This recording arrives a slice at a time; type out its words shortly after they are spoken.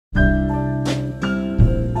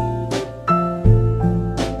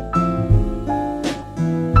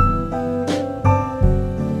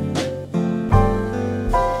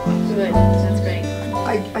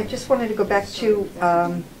wanted to go back to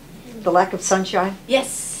the lack of sunshine.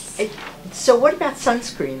 Yes. So what about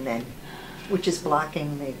sunscreen then, which is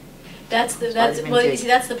blocking the... Well, you see,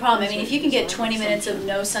 that's the problem. I mean, if you can get 20 minutes of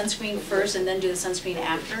no sunscreen first and then do the sunscreen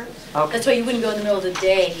after, that's why you wouldn't go in the middle of the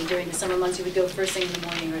day during the summer months. You would go first thing in the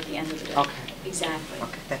morning or at the end of the day. Okay. Exactly.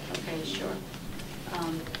 Okay, thank you. Okay, sure.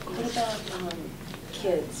 What about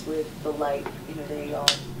kids with the light? You know, they all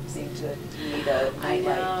seem to need a night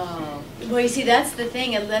light. I know. Well, you see, that's the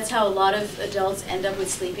thing, and that's how a lot of adults end up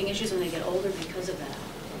with sleeping issues when they get older because of that.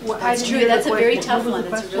 Well, That's true. That's a very tough one.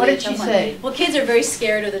 That's a really what did tough she one. say? Well, kids are very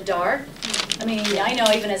scared of the dark. I mean, I know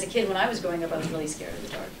even as a kid when I was growing up, I was really scared of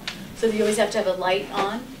the dark. So you always have to have a light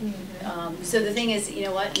on. So the thing is, you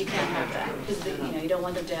know what? You can't have that because you don't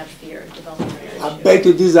want them to have fear, develop fear. I beg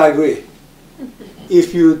to disagree.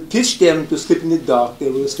 If you teach them to sleep in the dark, they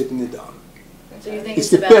will sleep in the dark. So you think it's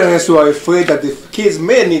the parents who are afraid that the kids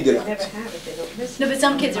may need the light. No, but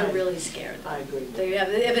some kids are really scared. I agree. They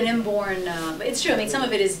have an inborn, but it's true. I mean, some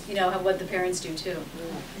of it is, what the parents do too.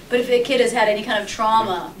 But if a kid has had any kind of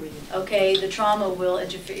trauma, okay, the trauma will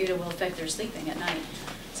interfere, will affect their sleeping at night.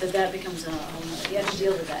 So that becomes a whole nother, you have to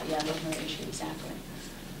deal with that. Yeah, that's another issue, exactly.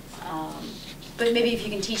 But maybe if you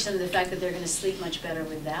can teach them the fact that they're going to sleep much better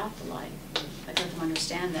without the light, like let them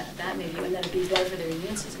understand that maybe, and that would be better for their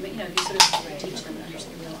immune system. If you sort of teach them to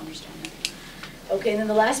understand, they'll understand that. Okay, and then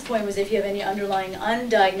the last point was if you have any underlying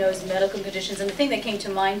undiagnosed medical conditions, and the thing that came to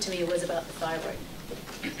mind to me was about the thyroid.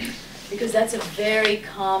 Because that's a very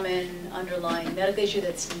common underlying medical issue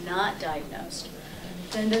that's not diagnosed.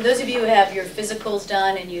 And then those of you who have your physicals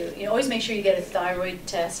done, and you always make sure you get a thyroid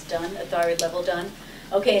test done, a thyroid level done.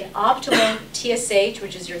 Okay, an optimal TSH,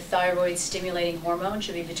 which is your thyroid stimulating hormone,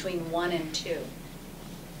 should be between 1 and 2.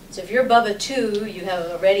 So if you're above a 2, you have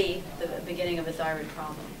already the beginning of a thyroid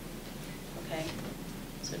problem. Okay,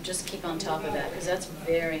 so just keep on top of that because that's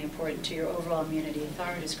very important to your overall immunity.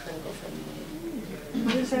 Thyroid is critical for immunity.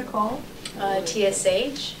 What is that called?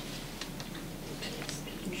 TSH.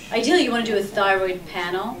 Ideally, you want to do a thyroid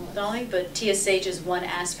panel, Dolly, but TSH is one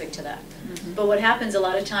aspect to that. But what happens a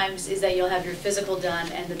lot of times is that you'll have your physical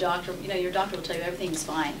done, and the doctor, your doctor will tell you everything's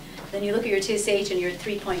fine. Then you look at your TSH and you're at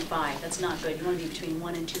 3.5. That's not good. You want to be between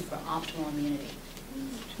 1 and 2 for optimal immunity.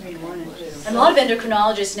 And a lot of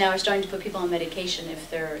endocrinologists now are starting to put people on medication if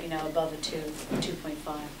they're, above a 2.5.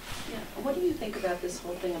 Yeah. What do you think about this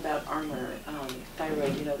whole thing about Armour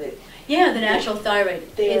thyroid? Yeah, the natural thyroid.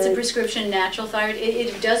 It's a prescription natural thyroid.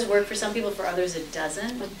 It does work for some people, for others it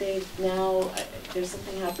doesn't. But there's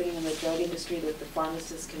something happening in the drug industry that the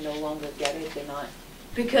pharmacists can no longer get it. They're not.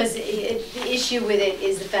 Because the issue with it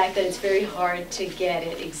is the fact that it's very hard to get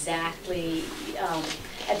it exactly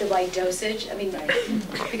at the right dosage. I mean,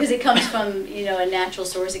 because it comes from, a natural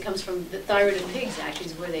source. It comes from the thyroid of pigs, actually,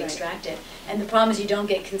 is where they extract it. And the problem is you don't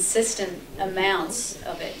get consistent amounts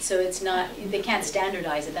of it. So it's not, they can't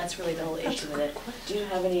standardize it. That's really the whole issue with it. Do you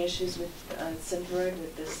have any issues with Synthroid,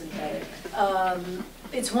 with the synthetic?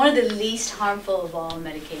 It's one of the least harmful of all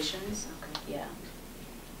medications. Okay. Yeah.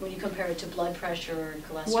 When you compare it to blood pressure or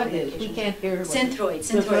cholesterol What medications. is? We can't hear. Synthroid.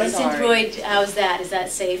 Synthroid, how's that? Is that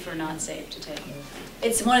safe or not safe to take?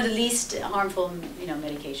 It's one of the least harmful,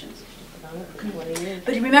 medications.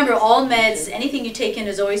 But remember, all meds, anything you take in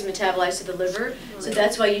is always metabolized to the liver, so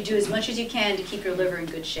that's why you do as much as you can to keep your liver in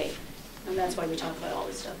good shape. And that's why we talk about all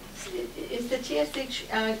this stuff. Is the TSH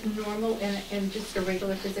normal and just a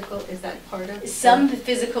regular physical? Is that part of it? Some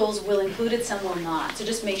physicals will include it, some will not. So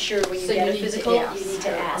just make sure when you get a physical, you need to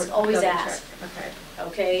ask. Always ask. Okay.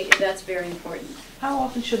 Okay, that's very important. How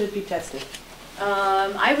often should it be tested?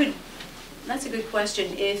 That's a good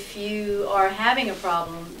question. If you are having a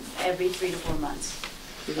problem, every 3 to 4 months.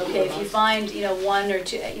 Okay, if you find, 1 or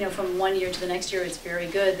 2, from 1 year to the next year it's very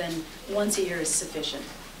good, then once a year is sufficient.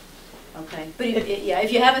 Okay, but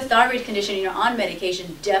if you have a thyroid condition and you're on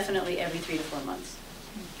medication, definitely every 3 to 4 months.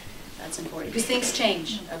 That's important because things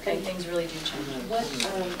change. Okay, things really do change. What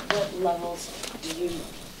levels do you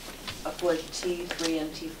for T3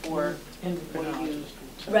 and T4? What do you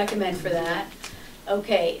recommend for that?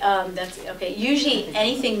 Okay, that's okay. Usually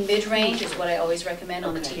anything mid-range is what I always recommend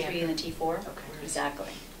on the T3 and the T4. Okay.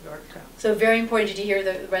 Exactly. So very important. Did you hear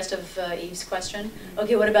the rest of Eve's question?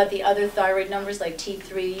 Okay, what about the other thyroid numbers like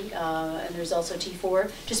T3 and there's also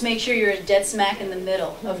T4? Just make sure you're dead smack in the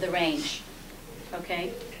middle of the range.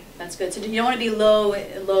 Okay, that's good. So you don't want to be low,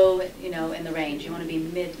 in the range. You want to be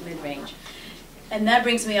mid-range. And that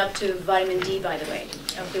brings me up to vitamin D, by the way,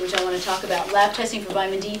 okay, which I want to talk about. Lab testing for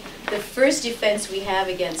vitamin D. The first defense we have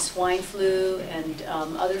against swine flu and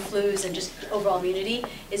other flus and just overall immunity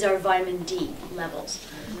is our vitamin D levels.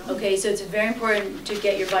 Okay, so it's very important to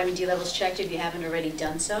get your vitamin D levels checked if you haven't already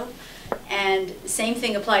done so. And same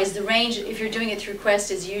thing applies. The range, if you're doing it through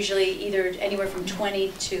Quest, is usually either anywhere from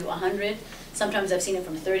 20 to 100. Sometimes I've seen it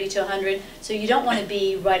from 30 to 100. So you don't want to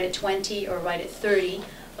be right at 20 or right at 30.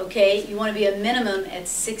 Okay, you want to be a minimum at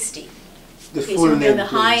 60. The Okay, full so name, on the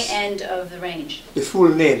high please. end of the range. The full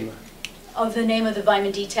name. Of the name of the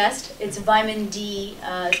vitamin D test, it's vitamin D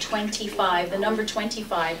 25, the number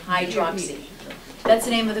 25 hydroxy. That's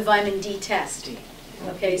the name of the vitamin D test.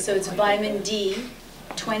 Okay, so it's vitamin D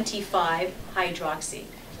 25 hydroxy.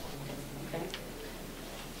 Okay,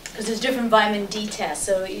 because there's different vitamin D tests,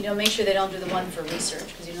 so you know, make sure they don't do the one for research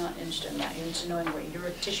because you're not interested in that. You're interested in knowing where your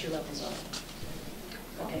tissue levels are.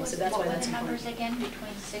 Okay, so that's why that's What important. numbers again,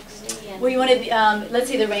 between 60 and? Well, you want to be, let's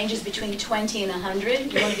say the range is between 20 and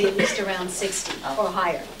 100. You want to be at least around 60 or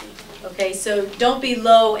higher. Okay, so don't be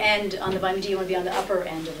low end on the vitamin D. You want to be on the upper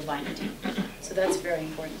end of the vitamin D. So that's very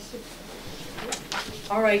important.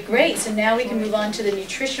 All right, great. So now we can move on to the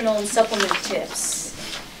nutritional and supplement tips.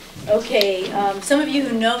 Okay, some of you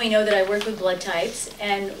who know me know that I work with blood types,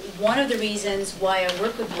 and one of the reasons why I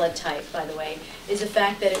work with blood type, by the way, is the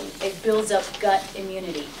fact that it builds up gut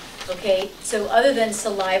immunity. Okay, so other than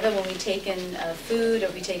saliva, when we take in food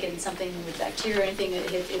or we take in something with bacteria or anything,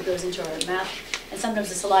 it goes into our mouth, and sometimes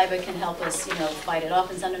the saliva can help us, you know, fight it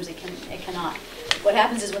off, and sometimes it cannot. What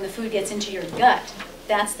happens is when the food gets into your gut,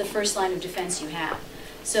 that's the first line of defense you have.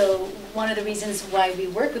 So one of the reasons why we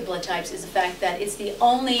work with blood types is the fact that it's the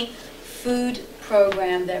only food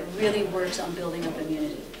program that really works on building up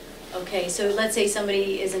immunity. Okay, so let's say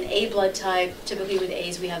somebody is an A blood type. Typically with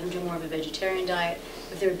A's we have them do more of a vegetarian diet.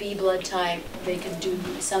 If they're B blood type, they can do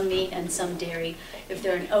some meat and some dairy. If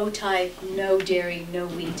they're an O type, no dairy, no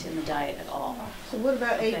wheat in the diet at all. So what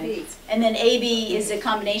about Okay. AB? And then AB is a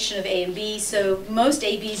combination of A and B, so most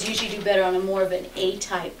ABs usually do better on a more of an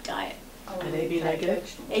A-type diet. An AB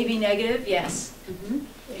negative? AB negative, yes.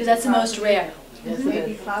 Because that's the most rare.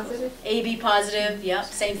 AB positive? AB positive, yep,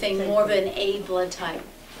 same thing, more of an A blood type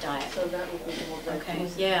diet. So that would be more. Okay,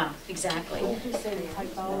 yeah, exactly.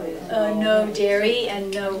 Oh. No dairy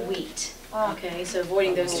and no wheat. Okay, so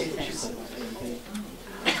avoiding those two things.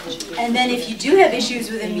 And then if you do have issues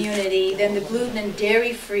with immunity, then the gluten and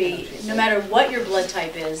dairy-free, no matter what your blood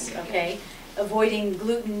type is, okay, avoiding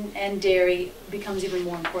gluten and dairy becomes even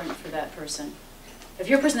more important for that person. If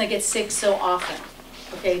you're a person that gets sick so often,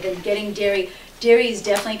 okay, then getting dairy is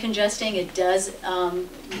definitely congesting. It does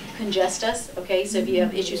congest us, okay, so if you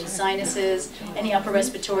have issues with sinuses, any upper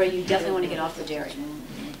respiratory, you definitely want to get off the dairy.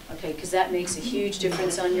 Okay, because that makes a huge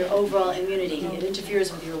difference on your overall immunity. It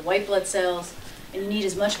interferes with your white blood cells, and you need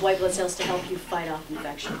as much white blood cells to help you fight off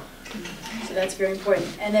infection. So that's very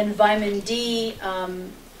important. And then vitamin D,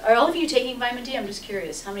 are all of you taking vitamin D? I'm just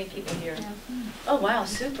curious. How many people here? Oh, wow,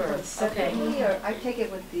 super. Okay. I take it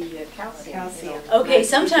with the calcium. Okay,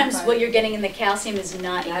 sometimes what you're getting in the calcium is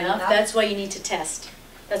not enough. That's why you need to test.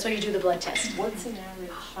 That's why you do the blood test. What's an average?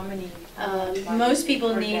 How many? Most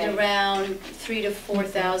people need around 3,000 to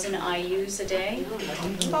 4,000 IUs a day. Yeah.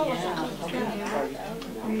 3,000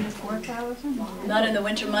 to 4,000? Not in the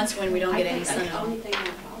winter months when we don't get any sun at all.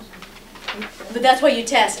 But that's why you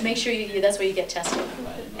test. Make sure that's why you get tested.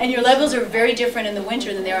 And your levels are very different in the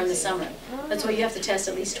winter than they are in the summer. That's why you have to test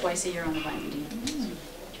at least twice a year on the vitamin D.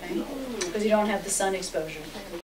 Okay? Because you don't have the sun exposure.